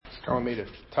Turn with me to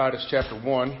Titus chapter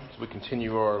 1 as we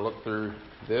continue our look through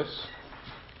this.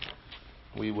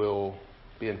 We will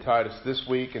be in Titus this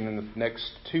week and then the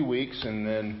next 2 weeks, and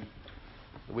then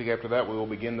the week after that we will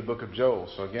begin the book of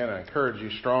Joel. So again, I encourage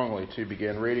you strongly to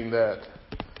begin reading that.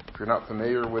 If you're not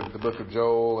familiar with the book of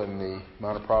Joel and the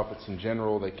minor prophets in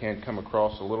general, they can come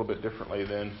across a little bit differently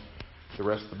than the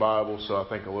rest of the Bible. So I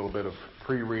think a little bit of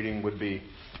pre-reading would be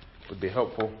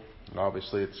helpful. And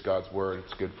obviously it's God's Word.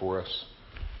 It's good for us.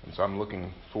 And so I'm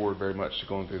looking forward very much to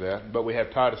going through that. But we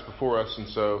have Titus before us, and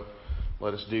so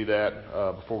let us do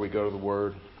that before we go to the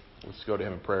Word. Let's go to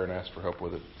him in prayer and ask for help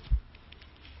with it.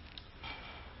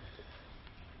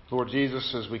 Lord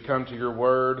Jesus, as we come to your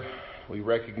Word, we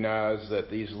recognize that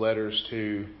these letters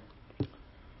to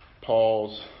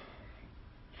Paul's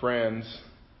friends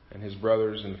and his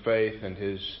brothers in faith and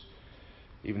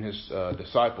even his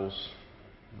disciples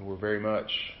were very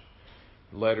much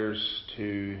letters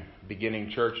to beginning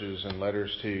churches and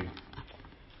letters to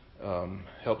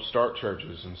help start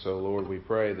churches. And so, Lord, we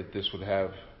pray that this would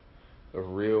have a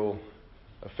real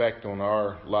effect on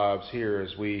our lives here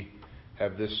as we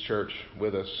have this church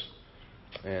with us.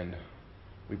 And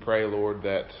we pray, Lord,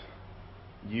 that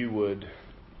you would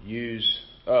use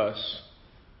us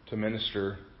to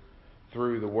minister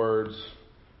through the words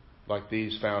like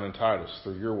these found in Titus,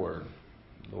 through your word.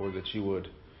 Lord, that you would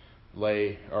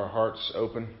lay our hearts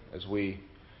open as we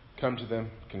come to them,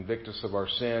 convict us of our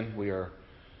sin. We are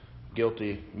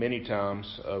guilty many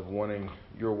times of wanting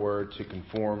your word to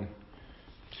conform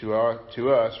to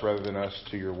us rather than us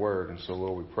to your word. And so,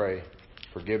 Lord, we pray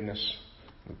forgiveness.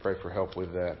 We pray for help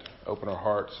with that. Open our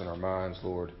hearts and our minds,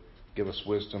 Lord. Give us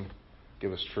wisdom.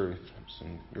 Give us truth. It's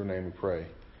in your name we pray.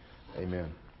 Amen.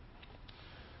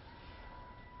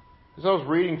 As I was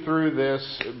reading through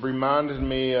this, it reminded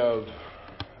me of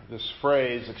this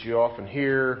phrase that you often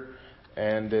hear,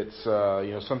 and it's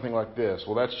something like this: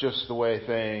 well, that's just the way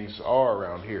things are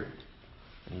around here.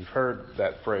 And you've heard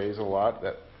that phrase a lot.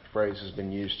 That phrase has been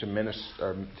used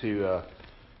to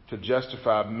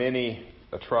justify many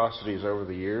atrocities over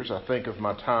the years. I think of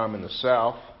my time in the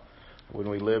South when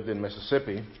we lived in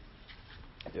Mississippi.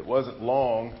 It wasn't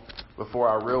long before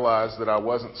I realized that I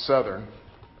wasn't Southern.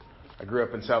 I grew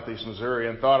up in southeast Missouri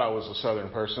and thought I was a Southern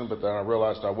person, but then I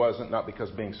realized I wasn't, not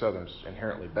because being Southern is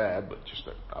inherently bad, but just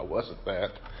that I wasn't that.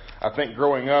 I think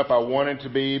growing up I wanted to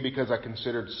be, because I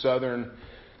considered Southern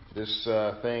this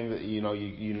thing that,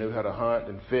 you knew how to hunt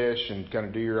and fish and kind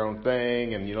of do your own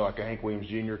thing, and, like a Hank Williams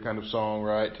Jr. kind of song,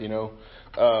 right?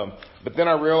 But then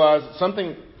I realized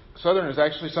that Southern is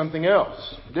actually something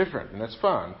else, different, and that's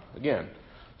fine. Again,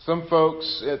 some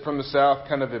folks from the South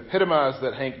kind of epitomize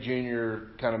that Hank Jr.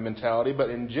 kind of mentality,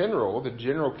 but in general, the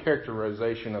general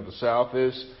characterization of the South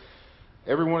is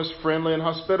everyone is friendly and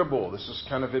hospitable. This is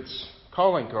kind of its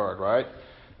calling card, right?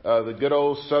 The good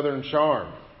old Southern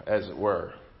charm, as it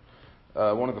were.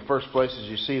 One of the first places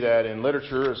you see that in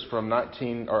literature is from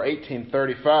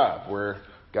 1835, where a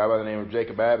guy by the name of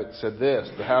Jacob Abbott said this: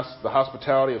 the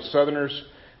hospitality of Southerners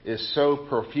is so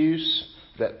profuse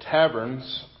that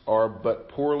taverns are but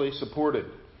poorly supported,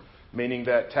 meaning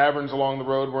that taverns along the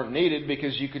road weren't needed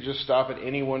because you could just stop at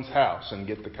anyone's house and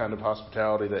get the kind of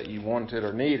hospitality that you wanted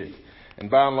or needed. And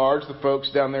by and large, the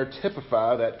folks down there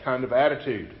typify that kind of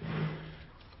attitude.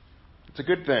 It's a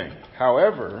good thing.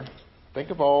 However,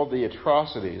 think of all the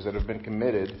atrocities that have been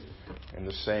committed in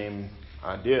the same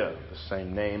idea, the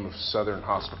same name of Southern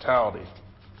hospitality.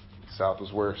 The South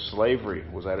was where slavery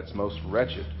was at its most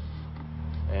wretched.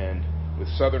 And with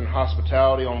Southern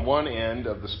hospitality on one end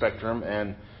of the spectrum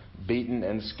and beaten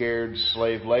and scared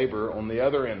slave labor on the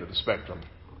other end of the spectrum.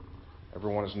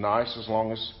 Everyone is nice as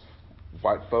long as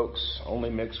white folks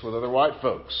only mix with other white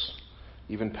folks.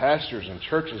 Even pastors and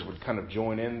churches would kind of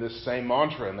join in this same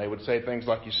mantra, and they would say things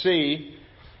like, you see,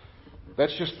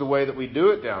 that's just the way that we do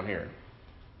it down here.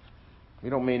 We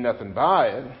don't mean nothing by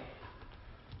it.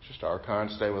 It's just our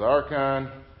kind stay with our kind,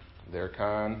 their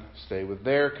kind stay with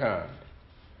their kind.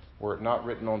 Were it not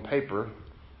written on paper,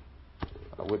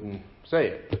 I wouldn't say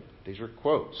it. These are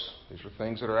quotes. These are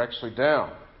things that are actually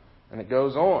down. And it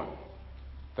goes on.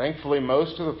 Thankfully,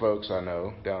 most of the folks I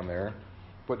know down there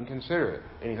wouldn't consider it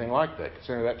anything like that.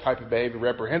 Consider that type of behavior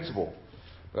reprehensible.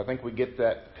 But I think we get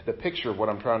the picture of what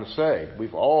I'm trying to say.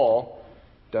 We've all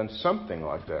done something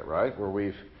like that, right? Where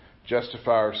we've justified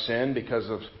our sin because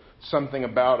of something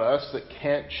about us that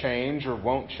can't change or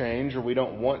won't change, or we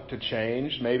don't want to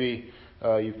change. Maybe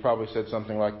you've probably said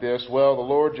something like this: well, the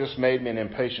Lord just made me an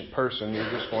impatient person. You're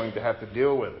just going to have to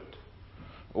deal with it.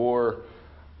 Or,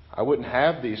 I wouldn't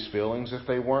have these feelings if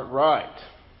they weren't right,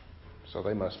 so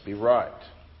they must be right.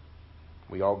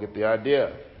 We all get the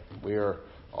idea. We are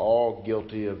all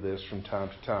guilty of this from time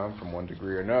to time, from one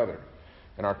degree or another.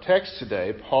 In our text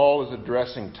today, Paul is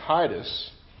addressing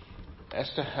Titus as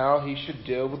to how he should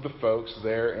deal with the folks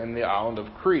there in the island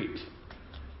of Crete.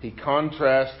 He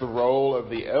contrasts the role of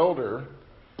the elder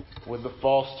with the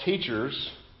false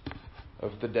teachers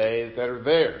of the day that are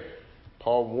there.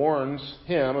 Paul warns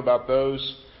him about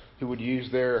those who would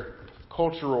use their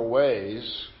cultural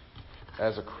ways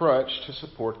as a crutch to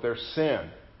support their sin.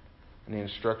 And he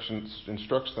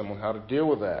instructs them on how to deal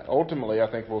with that. Ultimately, I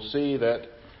think we'll see that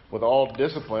with all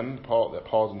discipline that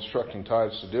Paul's instructing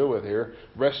Titus to deal with here,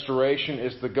 restoration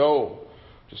is the goal.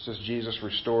 Just as Jesus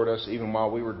restored us even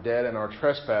while we were dead in our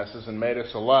trespasses and made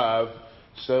us alive,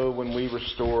 so when we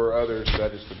restore others,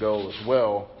 that is the goal as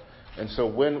well. And so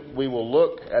when we will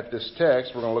look at this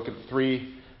text, we're going to look at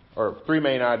three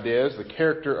main ideas: the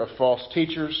character of false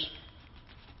teachers,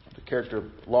 the character of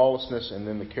lawlessness, and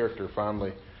then the character,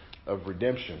 finally, of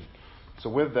redemption. So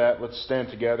with that, let's stand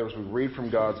together as we read from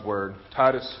God's Word.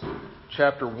 Titus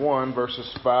chapter 1, verses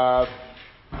 5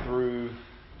 through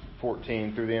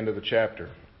 14, through the end of the chapter.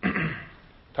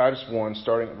 Titus 1,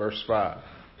 starting at verse 5.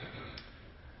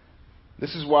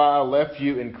 This is why I left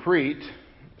you in Crete,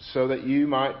 so that you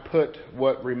might put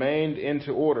what remained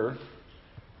into order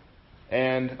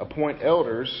and appoint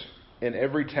elders in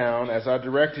every town as I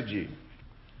directed you.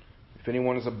 If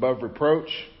anyone is above reproach,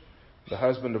 the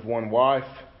husband of one wife,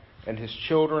 and his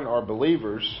children are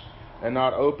believers, and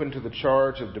not open to the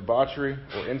charge of debauchery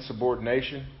or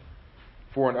insubordination,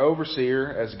 for an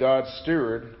overseer, as God's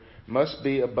steward, must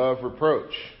be above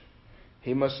reproach.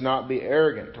 He must not be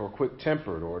arrogant or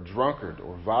quick-tempered or a drunkard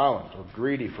or violent or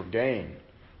greedy for gain,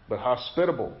 but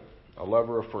hospitable, a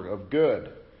lover of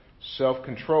good,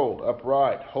 self-controlled,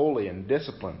 upright, holy, and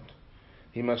disciplined.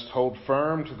 He must hold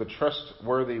firm to the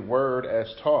trustworthy word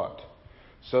as taught,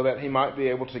 so that he might be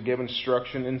able to give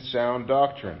instruction in sound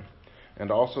doctrine,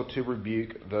 and also to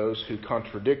rebuke those who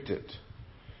contradict it.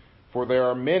 For there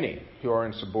are many who are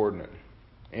insubordinate,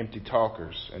 empty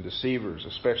talkers, and deceivers,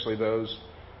 especially those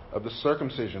of the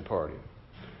circumcision party.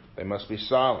 They must be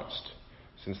silenced,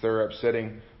 since they are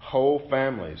upsetting whole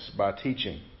families by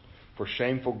teaching, for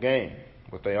shameful gain,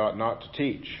 what they ought not to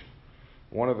teach.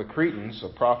 One of the Cretans, a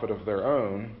prophet of their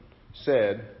own,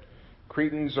 said,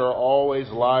 "Cretans are always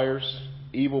liars,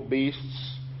 evil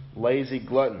beasts, lazy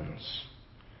gluttons."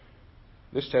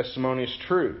 This testimony is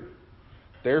true.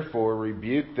 Therefore,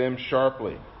 rebuke them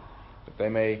sharply, that they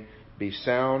may be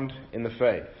sound in the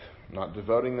faith, not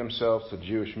devoting themselves to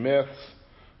Jewish myths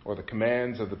or the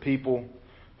commands of the people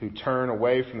who turn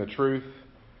away from the truth.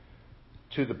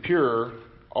 To the pure,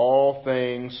 all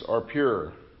things are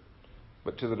pure,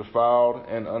 but to the defiled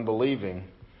and unbelieving,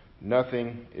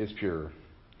 nothing is pure.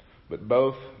 But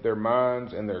both their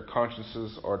minds and their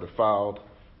consciences are defiled.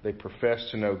 They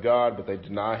profess to know God, but they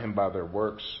deny Him by their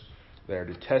works. They are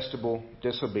detestable,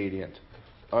 disobedient,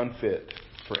 unfit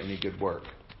for any good work.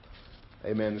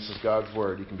 Amen. This is God's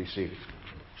Word. You can be seated.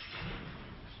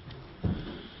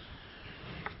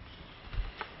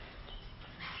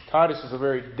 Titus is a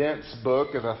very dense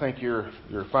book, as I think you're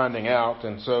finding out,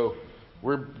 and so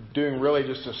we're doing really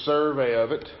just a survey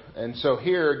of it. And so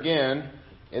here again,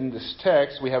 in this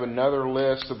text, we have another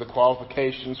list of the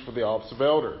qualifications for the office of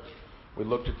elder. We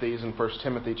looked at these in 1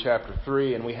 Timothy chapter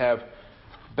 3, and we have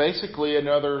basically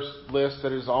another list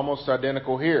that is almost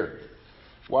identical here.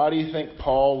 Why do you think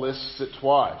Paul lists it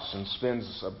twice and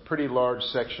spends a pretty large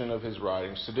section of his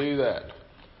writings to do that?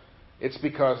 It's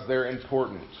because they're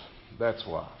important. That's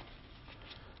why.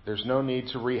 There's no need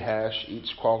to rehash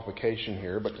each qualification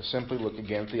here, but to simply look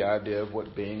again at the idea of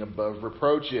what being above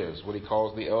reproach is, what he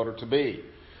calls the elder to be.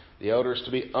 The elder is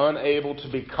to be unable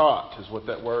to be caught, is what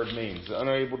that word means.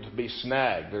 Unable to be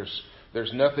snagged.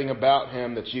 There's nothing about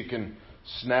him that you can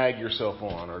snag yourself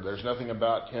on, or there's nothing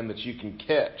about him that you can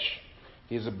catch.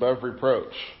 He's above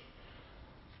reproach.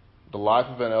 The life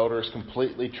of an elder is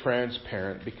completely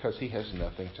transparent because he has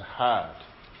nothing to hide.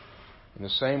 In the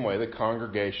same way, the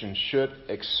congregation should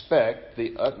expect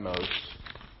the utmost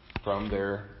from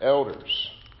their elders.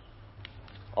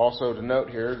 Also to note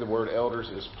here, the word elders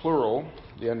is plural.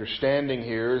 The understanding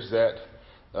here is that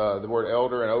the word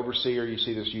elder and overseer, you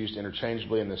see this used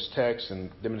interchangeably in this text, and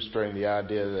demonstrating the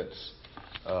idea that's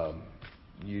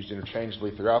used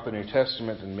interchangeably throughout the New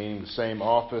Testament and meaning the same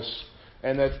office,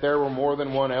 and that there were more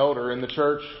than one elder in the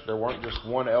church. There weren't just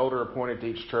one elder appointed to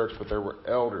each church, but there were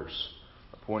elders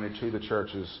appointed to the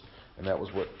churches, and that was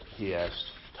what he asked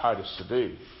Titus to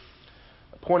do.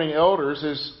 Appointing elders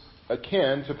is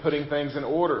akin to putting things in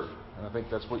order, and I think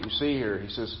that's what you see here. He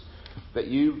says that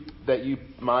you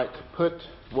might put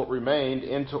what remained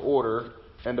into order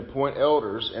and appoint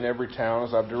elders in every town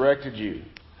as I've directed you.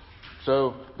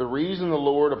 So the reason the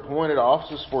Lord appointed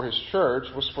offices for His church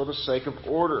was for the sake of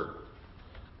order.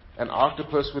 An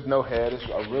octopus with no head is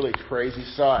a really crazy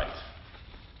sight.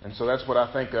 And so that's what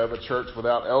I think of, a church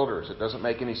without elders. It doesn't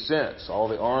make any sense. All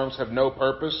the arms have no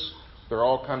purpose. They're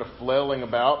all kind of flailing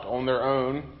about on their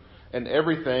own. And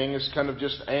everything is kind of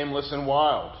just aimless and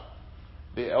wild.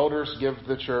 The elders give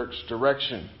the church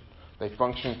direction. They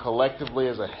function collectively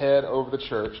as a head over the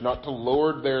church, not to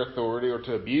lord their authority or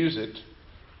to abuse it,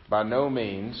 by no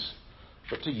means,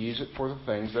 but to use it for the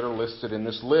things that are listed in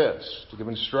this list, to give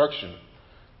instruction,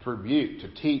 to rebuke,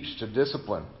 to teach, to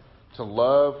discipline, to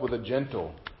love with a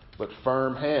gentle but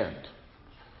firm hand.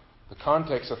 The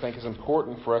context, I think, is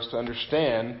important for us to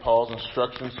understand Paul's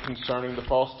instructions concerning the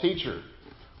false teacher,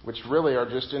 which really are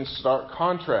just in stark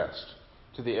contrast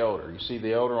to the elder. You see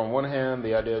the elder on one hand,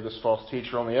 the idea of this false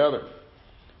teacher on the other.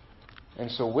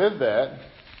 And so with that,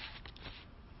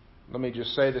 let me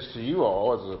just say this to you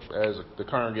all as the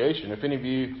congregation. If any of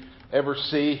you ever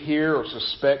see, hear, or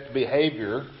suspect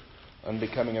behavior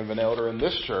unbecoming of an elder in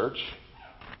this church,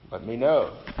 let me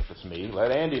know. If it's me,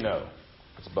 let Andy know.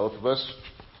 If it's both of us,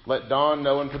 let Don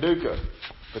know in Paducah.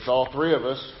 If it's all three of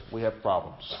us, we have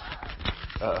problems.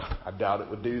 I doubt it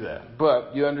would do that.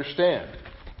 But you understand.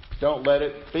 Don't let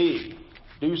it be.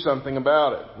 Do something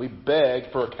about it. We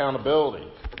beg for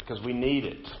accountability because we need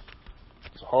it.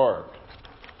 It's hard.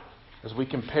 As we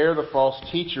compare the false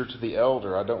teacher to the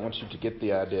elder, I don't want you to get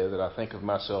the idea that I think of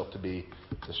myself to be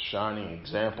the shining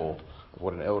example of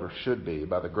what an elder should be.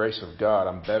 By the grace of God,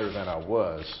 I'm better than I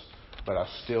was, but I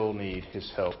still need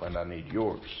His help and I need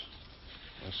yours.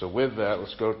 And so with that,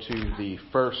 let's go to the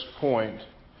first point,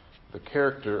 the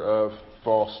character of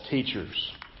false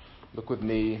teachers. Look with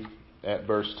me at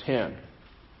verse 10.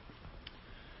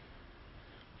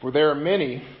 For there are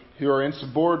many who are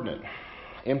insubordinate,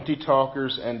 empty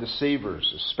talkers and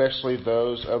deceivers, especially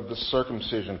those of the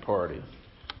circumcision party.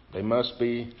 They must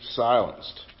be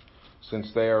silenced,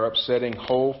 since they are upsetting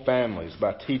whole families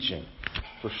by teaching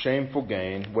for shameful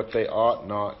gain what they ought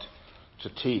not to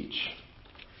teach.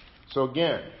 So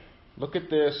again, look at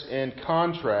this in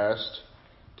contrast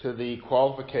to the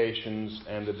qualifications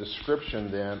and the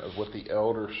description then of what the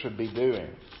elder should be doing.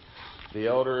 The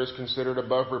elder is considered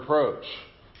above reproach.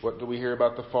 What do we hear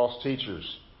about the false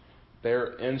teachers?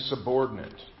 They're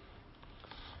insubordinate.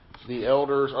 The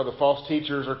elders or the false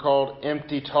teachers are called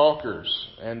empty talkers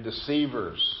and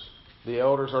deceivers. The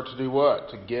elders are to do what?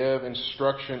 To give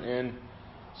instruction in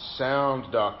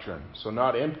sound doctrine. So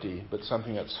not empty, but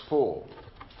something that's full.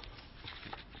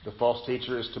 The false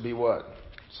teacher is to be what?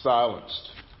 Silenced.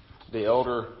 The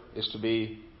elder is to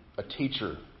be a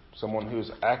teacher, someone who is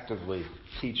actively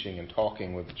teaching and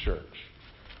talking with the church.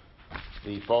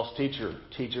 The false teacher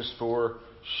teaches for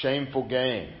shameful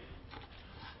gain.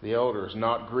 The elder is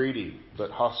not greedy,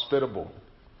 but hospitable,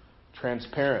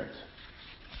 transparent.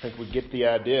 I think we get the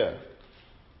idea.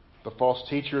 The false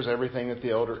teacher is everything that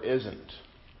the elder isn't.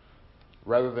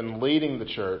 Rather than leading the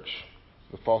church,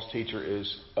 the false teacher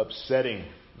is upsetting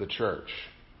the church.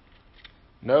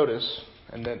 Notice,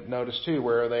 and then notice too,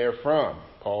 where they are from.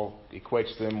 Paul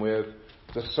equates them with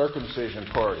the circumcision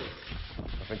party.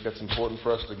 I think that's important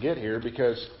for us to get here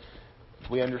because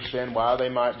we understand why they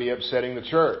might be upsetting the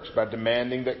church by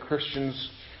demanding that Christians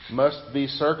must be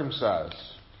circumcised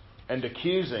and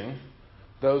accusing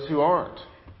those who aren't.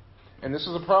 And this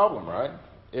is a problem, right?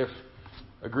 If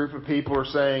a group of people are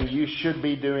saying you should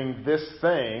be doing this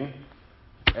thing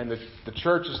and the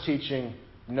church is teaching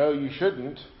no, you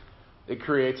shouldn't, it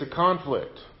creates a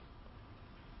conflict.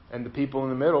 And the people in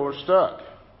the middle are stuck.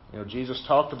 You know, Jesus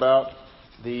talked about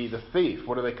the thief.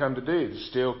 What do they come to do? To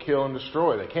steal, kill, and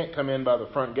destroy. They can't come in by the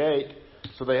front gate,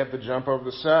 so they have to jump over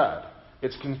the side.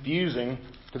 It's confusing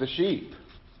to the sheep.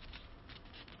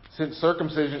 Since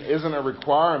circumcision isn't a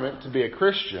requirement to be a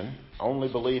Christian, only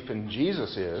belief in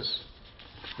Jesus is,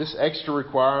 this extra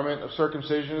requirement of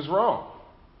circumcision is wrong,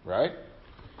 right?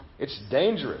 It's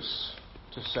dangerous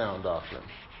to sound doctrine.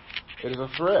 It is a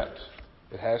threat.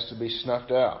 It has to be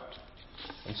snuffed out.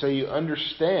 And so you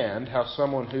understand how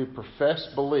someone who professed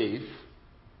belief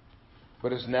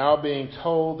but is now being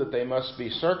told that they must be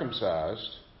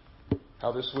circumcised,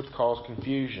 how this would cause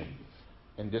confusion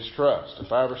and distrust.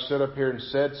 If I ever stood up here and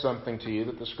said something to you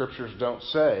that the Scriptures don't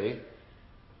say,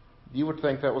 you would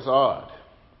think that was odd.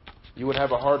 You would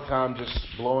have a hard time just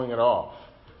blowing it off.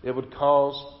 It would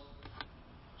cause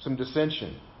some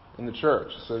dissension in the church.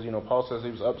 It says, Paul says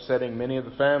he was upsetting many of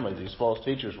the families, these false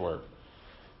teachers were.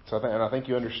 So I think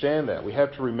you understand that. We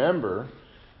have to remember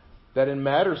that in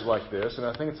matters like this, and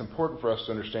I think it's important for us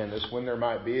to understand this, when there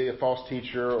might be a false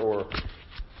teacher or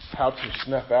how to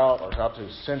snuff out or how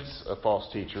to sense a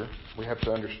false teacher, we have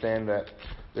to understand that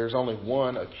there's only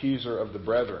one accuser of the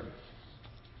brethren,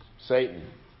 Satan.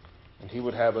 And he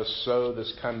would have us sow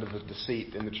this kind of a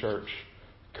deceit in the church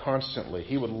constantly.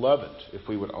 He would love it if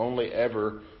we would only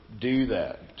ever do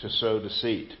that, to sow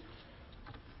deceit.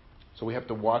 So we have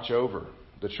to watch over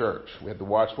the church. We have to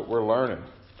watch what we're learning.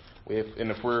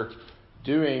 If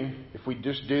we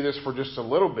just do this for just a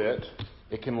little bit,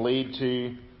 it can lead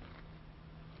to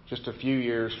just a few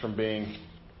years from being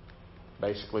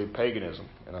basically paganism.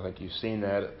 And I think you've seen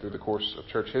that through the course of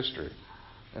church history.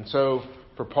 And so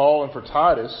for Paul and for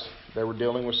Titus, they were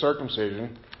dealing with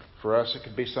circumcision. For us, it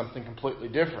could be something completely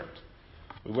different.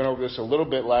 We went over this a little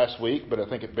bit last week, but I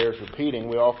think it bears repeating.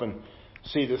 We often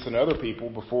see this in other people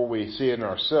before we see it in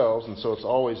ourselves, and so it's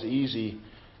always easy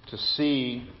to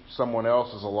see someone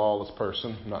else as a lawless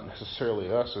person, not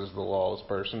necessarily us as the lawless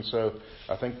person. So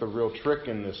I think the real trick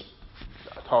in this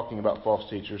talking about false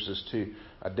teachers is to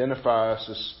identify us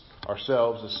as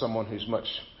ourselves as someone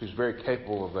who's very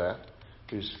capable of that,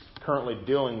 who's currently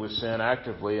dealing with sin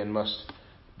actively and must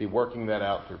be working that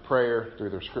out through prayer, through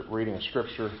their reading of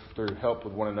Scripture, through help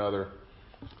with one another.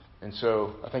 And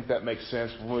so I think that makes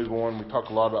sense. We'll move on. We talk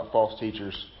a lot about false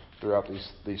teachers throughout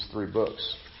these three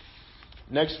books.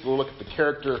 Next, we'll look at the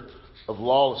character of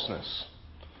lawlessness.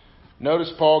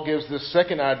 Notice Paul gives this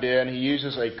second idea, and he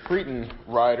uses a Cretan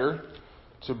writer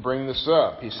to bring this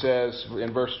up. He says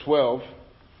in verse 12,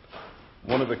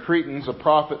 one of the Cretans, a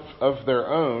prophet of their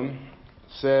own,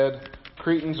 said,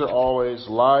 "Cretans are always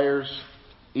liars,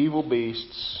 evil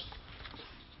beasts,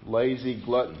 lazy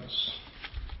gluttons."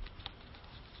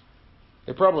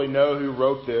 They probably know who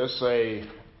wrote this, a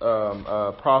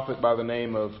prophet by the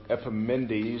name of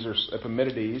Epimenides,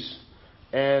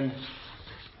 and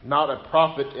not a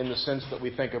prophet in the sense that we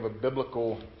think of a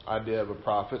biblical idea of a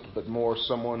prophet, but more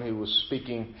someone who was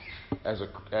speaking as a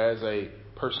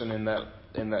person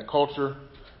in that culture,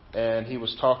 and he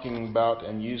was talking about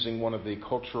and using one of the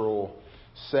cultural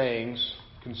sayings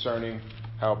concerning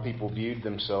how people viewed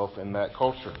themselves in that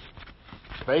culture.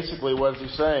 Basically, what is he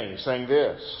saying? He's saying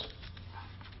this.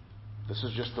 This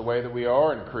is just the way that we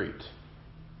are in Crete.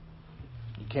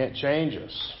 You can't change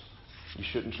us. You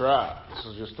shouldn't try. This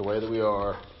is just the way that we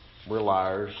are. We're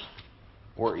liars.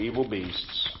 We're evil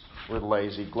beasts. We're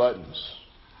lazy gluttons.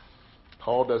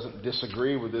 Paul doesn't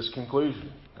disagree with this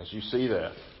conclusion, as you see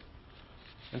that.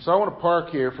 And so I want to park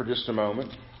here for just a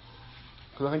moment,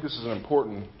 because I think this is an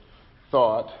important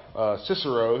thought.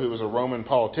 Cicero, who was a Roman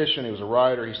politician, he was a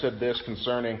writer, he said this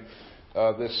concerning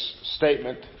this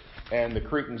statement and the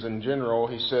Cretans in general.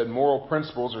 He said, moral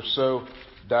principles are so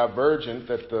divergent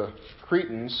that the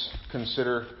Cretans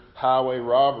consider highway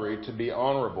robbery to be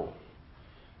honorable.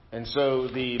 And so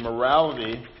the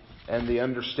morality and the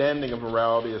understanding of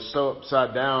morality is so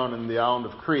upside down in the island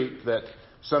of Crete that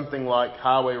something like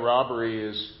highway robbery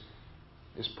is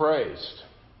praised,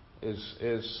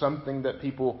 is something that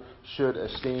people should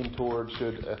esteem towards,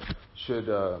 should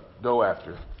go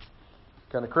after.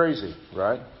 Kind of crazy,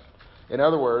 right? In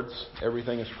other words,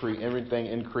 everything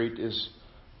in Crete is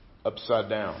upside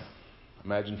down.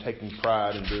 Imagine taking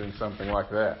pride in doing something like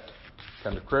that.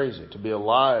 Kind of crazy. To be a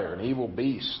liar, an evil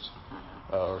beast,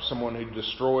 or someone who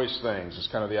destroys things is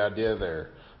kind of the idea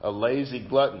there. A lazy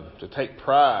glutton, to take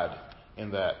pride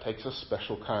in that, takes a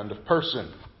special kind of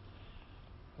person.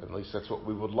 At least that's what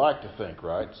we would like to think,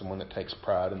 right? Someone that takes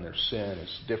pride in their sin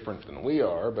is different than we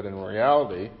are, but in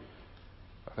reality,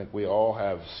 I think we all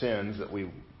have sins that we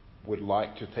would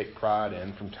like to take pride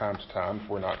in from time to time if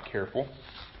we're not careful.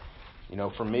 You know,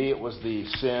 for me, it was the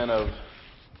sin of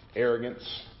arrogance,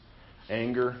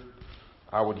 anger.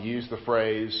 I would use the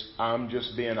phrase, "I'm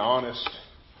just being honest,"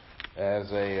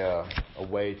 as a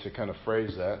way to kind of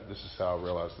phrase that. This is how I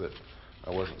realized that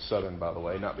I wasn't Southern, by the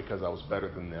way, not because I was better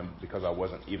than them, because I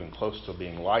wasn't even close to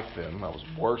being like them. I was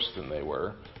worse than they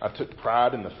were. I took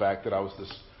pride in the fact that I was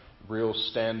this real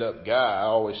stand-up guy. I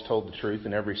always told the truth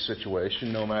in every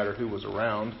situation, no matter who was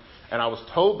around. And I was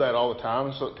told that all the time,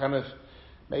 and so it kind of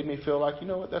made me feel like, you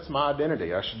know what, that's my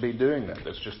identity. I should be doing that.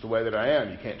 That's just the way that I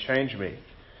am. You can't change me.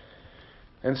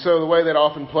 And so the way that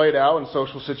often played out in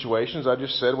social situations, I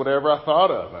just said whatever I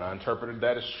thought of, and I interpreted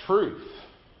that as truth,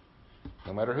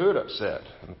 no matter who it upset.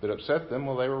 And if it upset them,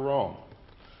 well, they were wrong.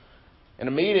 In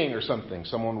a meeting or something,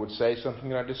 someone would say something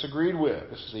that I disagreed with.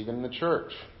 This is even in the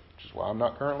church, which is why I'm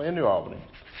not currently in New Albany.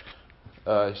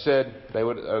 He said I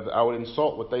would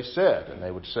insult what they said, and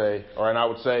they would say, and I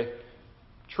would say,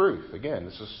 truth.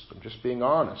 Again, I'm just being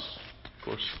honest. Of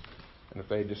course, and if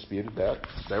they disputed that,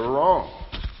 they were wrong.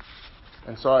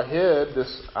 And so I hid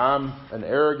this, I'm an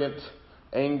arrogant,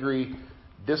 angry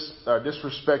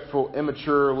disrespectful,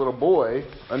 immature little boy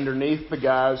underneath the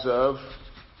guise of,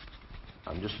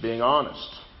 I'm just being honest.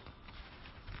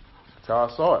 That's how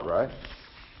I saw it, right?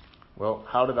 Well,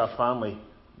 how did I finally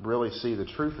really see the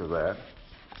truth of that?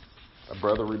 A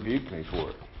brother rebuked me for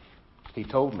it. He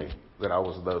told me that I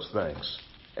was those things.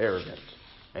 Arrogant,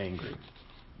 angry,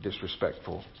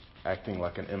 disrespectful, acting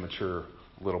like an immature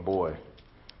little boy.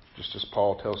 Just as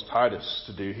Paul tells Titus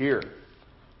to do here.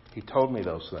 He told me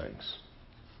those things.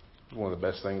 It's one of the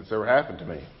best things that's ever happened to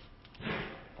me.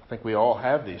 I think we all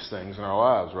have these things in our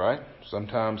lives, right?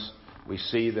 Sometimes we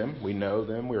see them, we know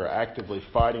them, we are actively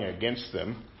fighting against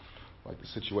them. Like the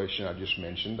situation I just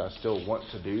mentioned, I still want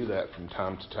to do that from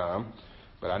time to time,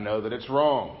 but I know that it's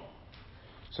wrong.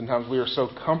 Sometimes we are so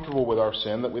comfortable with our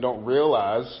sin that we don't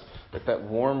realize that that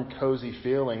warm, cozy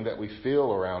feeling that we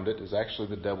feel around it is actually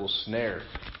the devil's snare,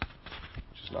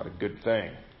 which is not a good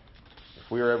thing. If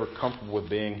we are ever comfortable with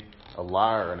being a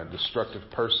liar and a destructive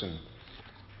person,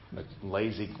 and a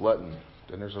lazy glutton,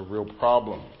 then there's a real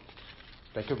problem.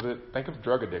 Think of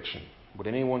drug addiction. Would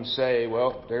anyone say,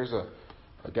 well, there's a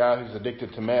guy who's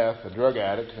addicted to meth, a drug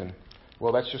addict, and,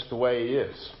 well, that's just the way he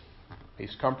is.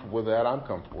 He's comfortable with that, I'm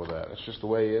comfortable with that. That's just the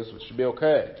way he is, it should be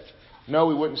okay. No,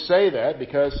 we wouldn't say that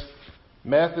because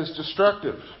meth is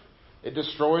destructive. It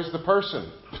destroys the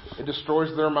person. It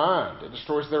destroys their mind. It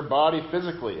destroys their body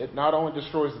physically. It not only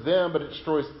destroys them, but it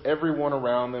destroys everyone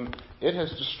around them. It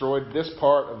has destroyed this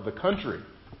part of the country.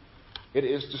 It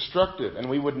is destructive, and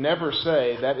we would never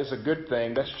say that is a good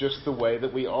thing. That's just the way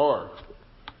that we are.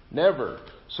 Never.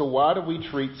 So why do we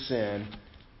treat sin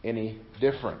any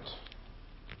different?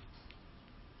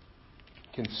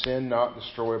 Can sin not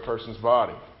destroy a person's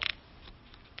body?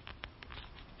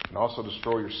 It can also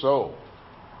destroy your soul.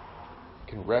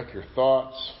 It can wreck your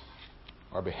thoughts,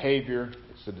 our behavior.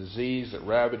 It's a disease that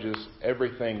ravages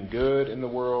everything good in the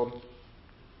world,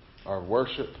 our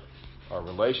worship, our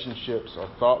relationships, our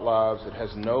thought lives. It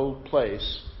has no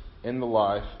place in the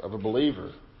life of a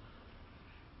believer.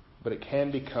 But it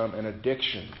can become an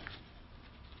addiction.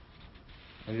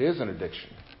 And it is an addiction.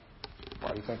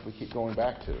 Why do you think we keep going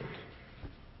back to it?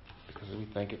 Because we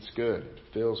think it's good. It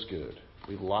feels good.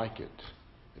 We like it.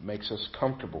 It makes us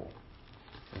comfortable.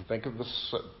 And think of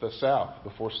the South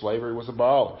before slavery was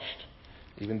abolished.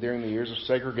 Even during the years of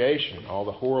segregation, all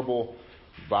the horrible,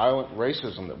 violent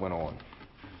racism that went on.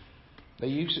 They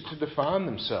used it to define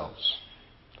themselves,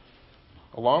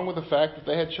 along with the fact that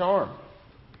they had charm.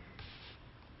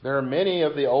 There are many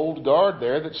of the old guard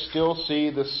there that still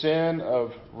see the sin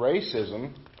of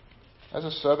racism as a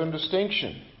Southern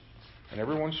distinction. And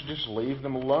everyone should just leave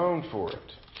them alone for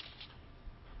it.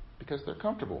 Because they're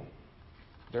comfortable.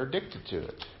 They're addicted to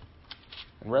it.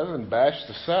 And rather than bash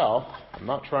the South, I'm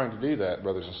not trying to do that,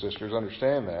 brothers and sisters,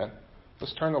 understand that.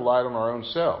 Let's turn the light on our own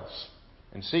selves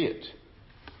and see it.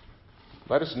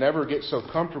 Let us never get so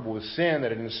comfortable with sin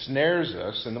that it ensnares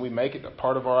us and then we make it a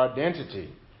part of our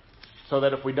identity. So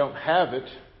that if we don't have it,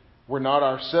 we're not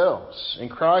ourselves. In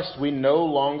Christ, we no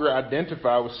longer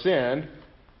identify with sin.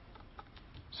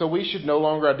 So we should no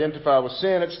longer identify with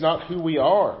sin. It's not who we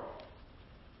are.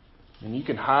 And you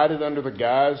can hide it under the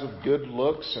guise of good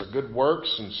looks or good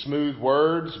works and smooth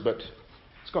words, but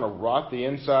it's going to rot the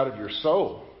inside of your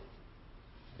soul.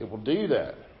 It will do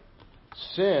that.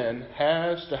 Sin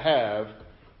has to have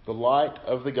the light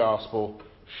of the gospel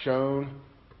shone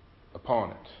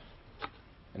upon it.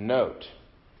 And note,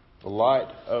 the light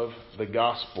of the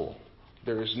gospel.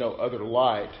 There is no other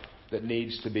light that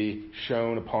needs to be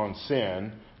shone upon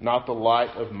sin. Not the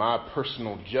light of my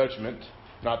personal judgment.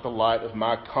 Not the light of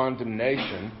my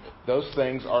condemnation. Those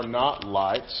things are not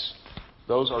lights.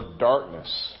 Those are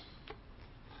darkness.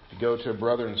 If you go to a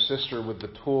brother and sister with the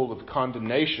tool of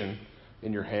condemnation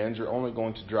in your hands, you're only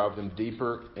going to drive them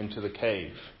deeper into the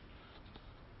cave.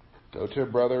 Go to a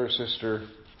brother or sister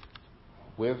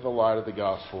with the light of the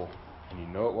gospel, and you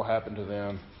know what will happen to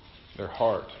them. Their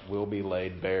heart will be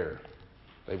laid bare.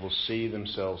 They will see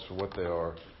themselves for what they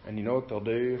are. And you know what they'll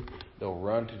do? They'll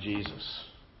run to Jesus.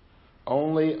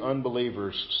 Only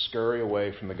unbelievers scurry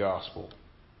away from the gospel.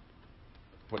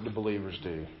 What do believers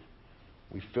do?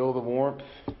 We feel the warmth,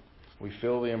 we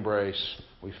feel the embrace,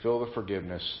 we feel the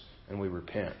forgiveness, and we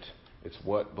repent. It's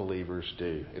what believers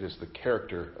do. It is the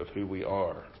character of who we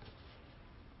are.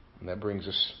 And that brings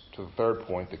us to the third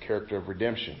point, the character of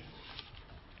redemption.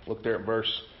 Look there at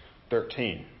verse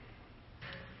 13.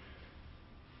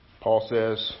 Paul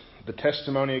says, the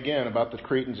testimony again about the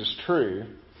Cretans is true.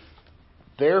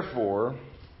 Therefore,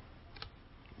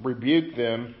 rebuke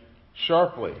them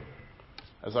sharply.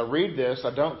 As I read this,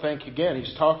 I don't think, again,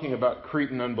 he's talking about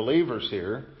Cretan unbelievers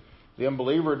here. The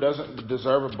unbeliever doesn't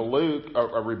deserve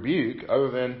a rebuke other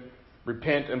than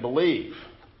repent and believe.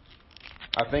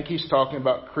 I think he's talking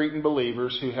about Cretan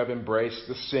believers who have embraced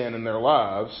the sin in their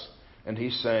lives, and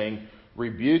he's saying,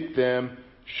 rebuke them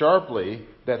sharply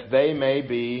that they may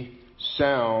be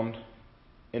sound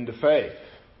in the faith,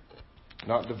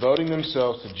 not devoting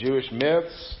themselves to Jewish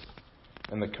myths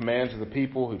and the commands of the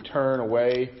people who turn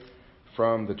away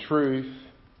from the truth,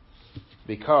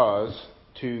 because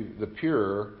to the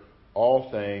pure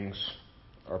all things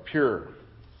are pure.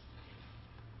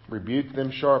 Rebuke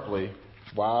them sharply.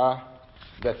 Why?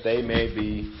 That they may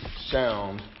be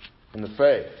sound in the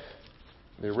faith.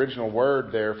 The original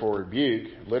word there for rebuke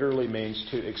literally means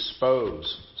to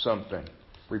expose something.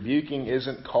 Rebuking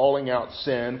isn't calling out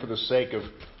sin for the sake of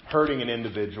hurting an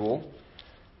individual,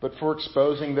 but for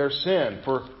exposing their sin,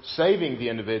 for saving the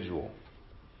individual.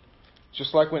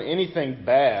 Just like when anything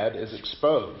bad is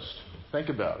exposed. Think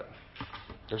about it.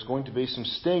 There's going to be some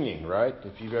stinging, right?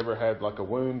 If you've ever had like a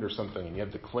wound or something and you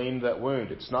have to clean that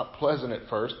wound. It's not pleasant at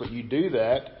first, but you do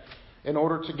that in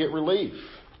order to get relief.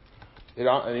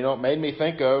 It made me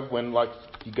think of when like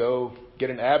you go get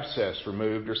an abscess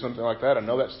removed or something like that. I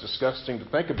know that's disgusting to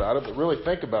think about it, but really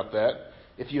think about that.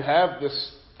 If you have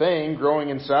this thing growing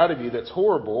inside of you that's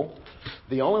horrible,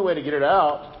 the only way to get it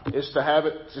out is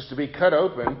to be cut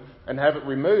open and have it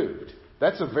removed.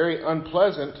 That's a very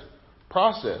unpleasant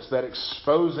process, that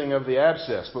exposing of the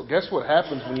abscess. But guess what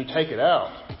happens when you take it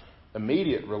out?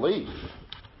 Immediate relief.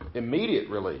 Immediate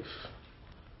relief.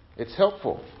 It's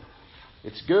helpful.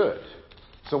 It's good.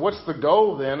 So what's the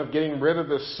goal then of getting rid of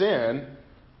the sin?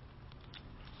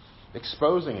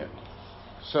 Exposing it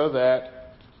so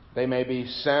that they may be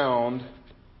sound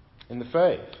in the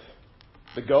faith.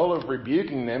 The goal of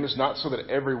rebuking them is not so that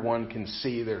everyone can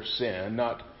see their sin,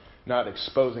 not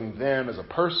exposing them as a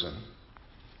person,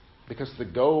 because the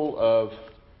goal of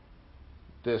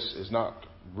this is not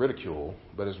ridicule,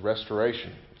 but is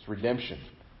restoration. It's redemption.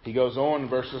 He goes on in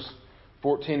verses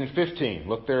 14 and 15.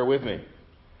 Look there with me.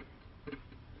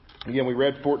 Again, we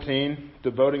read 14,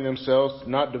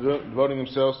 not devoting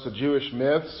themselves to Jewish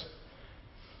myths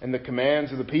and the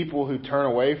commands of the people who turn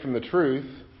away from the truth,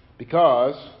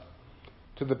 because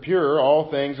to the pure all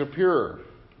things are pure,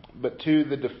 but to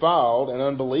the defiled and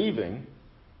unbelieving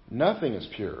nothing is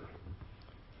pure.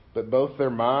 But both their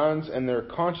minds and their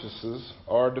consciences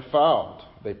are defiled.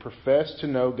 They profess to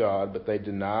know God, but they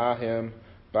deny Him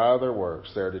by their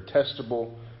works. They are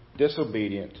detestable,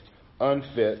 disobedient,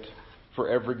 unfit for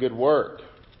every good work.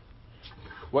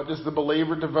 What does the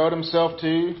believer devote himself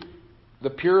to? The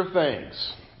pure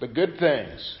things, the good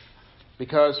things.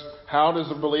 Because how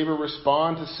does a believer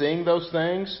respond to seeing those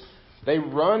things? They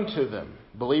run to them.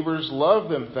 Believers love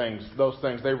those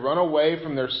things. They run away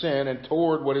from their sin and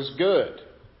toward what is good.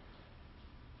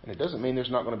 And it doesn't mean there's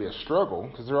not going to be a struggle,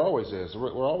 because there always is.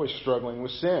 We're always struggling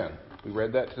with sin. We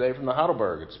read that today from the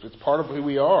Heidelberg. It's part of who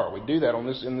we are. We do that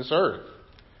in this earth.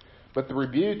 But the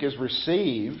rebuke is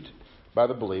received by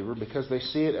the believer because they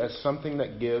see it as something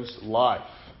that gives life.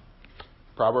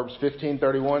 Proverbs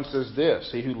 15:31 says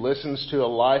this: "He who listens to a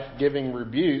life-giving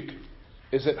rebuke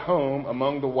is at home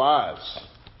among the wise."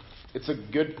 It's a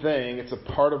good thing. It's a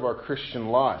part of our Christian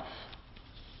life.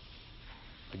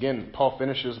 Again, Paul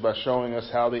finishes by showing us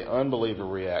how the unbeliever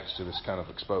reacts to this kind of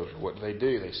exposure. What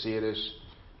do? They see it as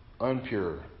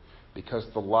unpure, because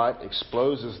the light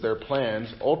exposes their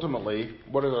plans. Ultimately,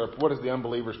 what is the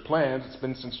unbeliever's plans? It's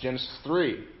been since Genesis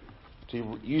 3.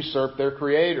 To usurp their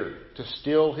Creator, to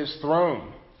steal His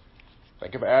throne.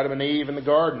 Think of Adam and Eve in the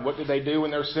garden. What did they do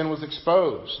when their sin was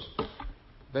exposed?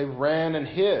 They ran and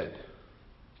hid.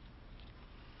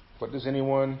 What does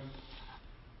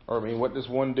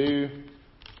one do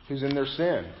who's in their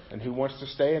sin and who wants to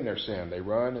stay in their sin? They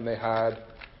run and they hide,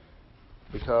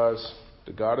 because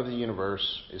the God of the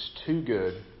universe is too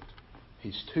good,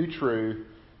 He's too true,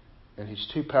 and He's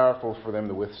too powerful for them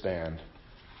to withstand.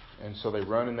 And so they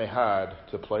run and they hide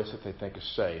to a place that they think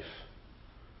is safe.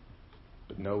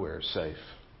 But nowhere is safe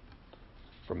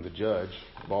from the judge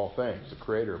of all things, the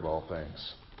creator of all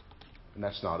things. And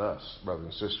that's not us, brothers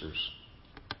and sisters.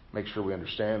 Make sure we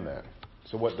understand that.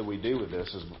 So what do we do with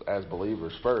this as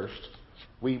believers? First,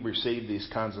 we receive these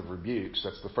kinds of rebukes.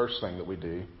 That's the first thing that we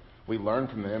do. We learn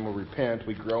from them, we repent,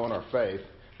 we grow in our faith.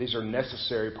 These are a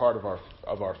necessary part of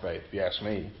our faith, if you ask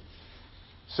me.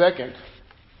 Second,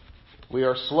 we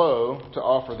are slow to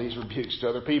offer these rebukes to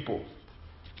other people.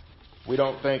 We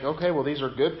don't think, okay, well, these are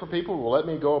good for people. Well, let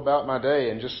me go about my day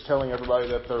and just telling everybody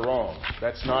that they're wrong.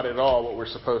 That's not at all what we're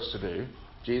supposed to do.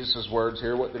 Jesus' words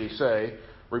here, what did He say?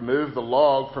 Remove the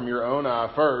log from your own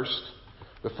eye first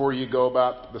before you go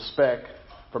about the speck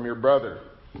from your brother.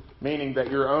 Meaning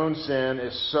that your own sin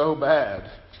is so bad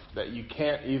that you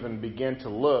can't even begin to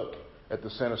look at the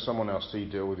sin of someone else till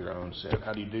you deal with your own sin.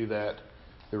 How do you do that?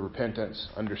 Through repentance,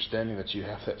 understanding that you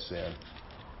have that sin.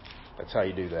 That's how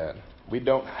you do that. We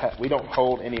don't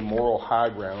hold any moral high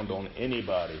ground on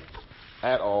anybody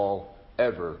at all,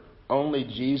 ever. Only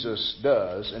Jesus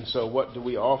does. And so what do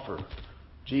we offer?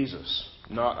 Jesus,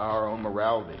 not our own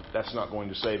morality. That's not going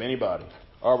to save anybody.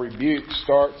 Our rebuke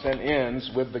starts and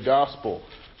ends with the gospel.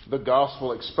 The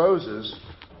gospel exposes,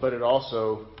 but it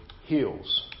also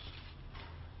heals.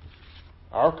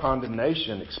 Our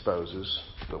condemnation exposes,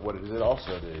 but what does it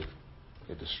also do?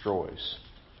 It destroys.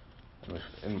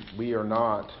 And we are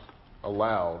not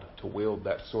allowed to wield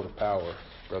that sort of power,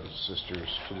 brothers and sisters,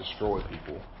 to destroy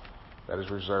people. That is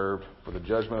reserved for the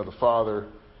judgment of the Father,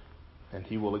 and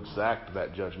He will exact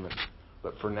that judgment.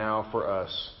 But for now, for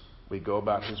us, we go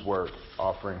about His work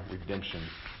offering redemption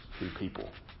to people.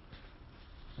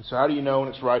 And so how do you know when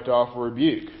it's right to offer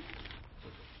rebuke?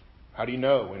 How do you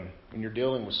know when you're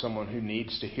dealing with someone who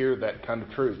needs to hear that kind of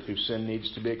truth, whose sin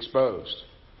needs to be exposed?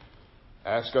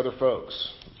 Ask other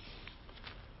folks.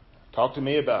 Talk to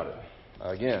me about it.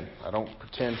 Again, I don't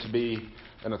pretend to be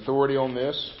an authority on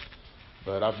this,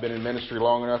 but I've been in ministry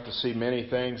long enough to see many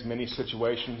things, many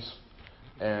situations,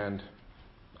 and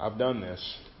I've done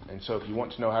this. And so if you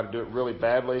want to know how to do it really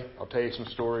badly, I'll tell you some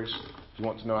stories. If you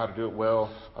want to know how to do it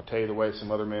well, I'll tell you the way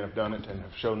some other men have done it and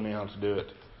have shown me how to do it.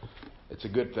 It's a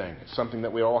good thing. It's something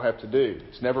that we all have to do.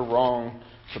 It's never wrong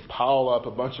to pile up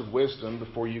a bunch of wisdom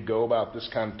before you go about this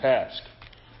kind of task.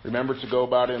 Remember to go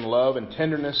about it in love and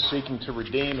tenderness, seeking to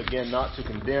redeem, again, not to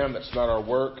condemn. That's not our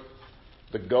work.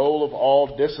 The goal of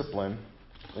all discipline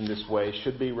in this way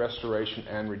should be restoration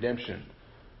and redemption.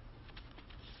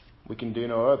 We can do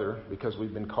no other because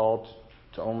we've been called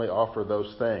to only offer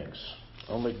those things.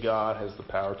 Only God has the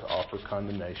power to offer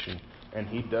condemnation, and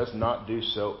He does not do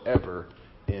so ever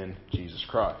in Jesus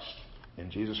Christ. In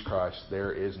Jesus Christ,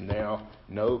 there is now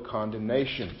no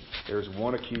condemnation. There is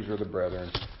one accuser of the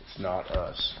brethren. It's not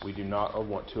us. We do not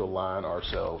want to align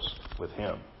ourselves with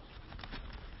Him.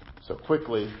 So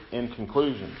quickly, in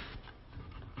conclusion,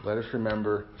 let us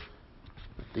remember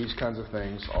that these kinds of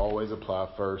things always apply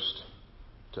first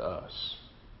to us.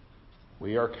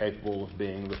 We are capable of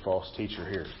being the false teacher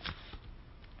here,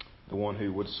 the one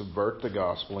who would subvert the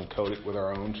gospel and coat it with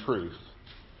our own truth.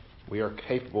 We are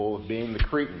capable of being the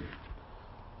Cretan,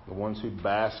 the ones who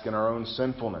bask in our own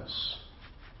sinfulness.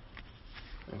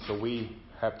 And so we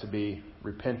have to be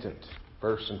repentant,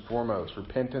 first and foremost.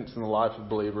 Repentance in the life of a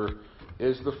believer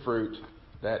is the fruit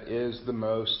that is the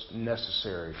most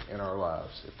necessary in our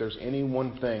lives. If there's any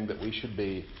one thing that we should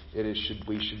be,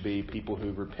 we should be people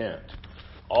who repent.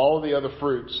 All the other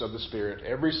fruits of the Spirit,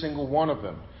 every single one of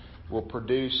them, will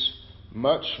produce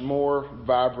much more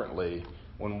vibrantly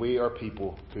when we are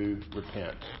people who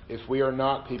repent. If we are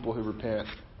not people who repent,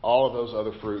 all of those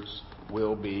other fruits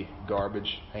will be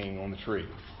garbage hanging on the tree.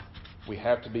 We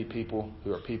have to be people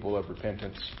who are people of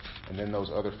repentance, and then those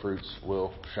other fruits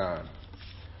will shine.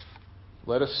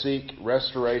 Let us seek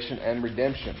restoration and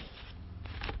redemption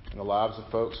in the lives of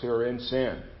folks who are in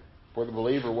sin. For the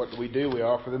believer, what do? We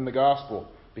offer them the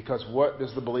gospel. Because what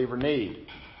does the believer need?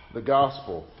 The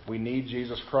gospel. We need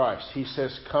Jesus Christ. He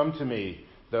says, "Come to me,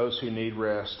 those who need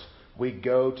rest." We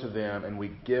go to them and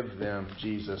we give them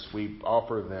Jesus. We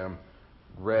offer them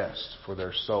rest for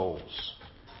their souls.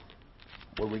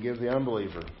 What do we give the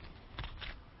unbeliever?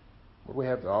 What do we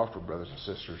have to offer, brothers and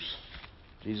sisters?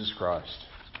 Jesus Christ.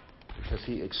 Because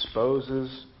He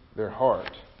exposes their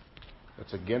heart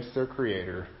that's against their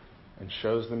Creator and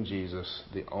shows them Jesus,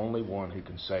 the only one who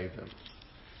can save them.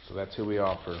 So that's who we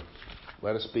offer.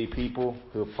 Let us be people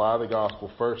who apply the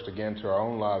gospel first again to our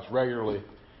own lives regularly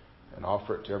and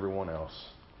offer it to everyone else.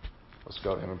 Let's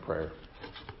go to Him in prayer.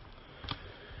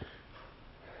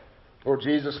 Lord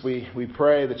Jesus, we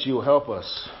pray that You will help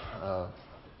us,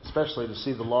 especially to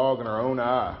see the log in our own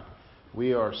eye.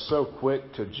 We are so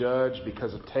quick to judge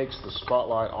because it takes the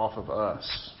spotlight off of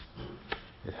us.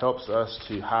 It helps us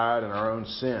to hide in our own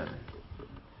sin.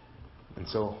 And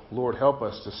so, Lord, help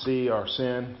us to see our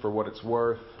sin for what it's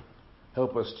worth.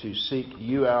 Help us to seek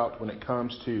You out when it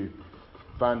comes to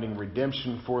finding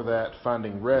redemption for that,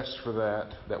 finding rest for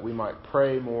that we might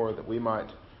pray more, that we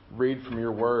might read from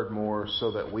Your word more,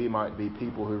 so that we might be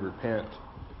people who repent,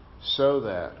 so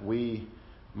that we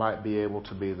might be able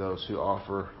to be those who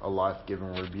offer a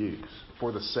life-giving rebuke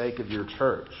for the sake of Your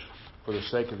church, for the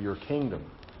sake of Your kingdom.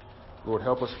 Lord,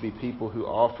 help us be people who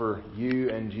offer You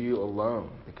and You alone,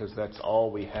 because that's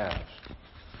all we have.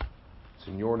 It's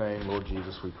in Your name, Lord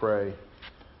Jesus, we pray.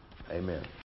 Amen.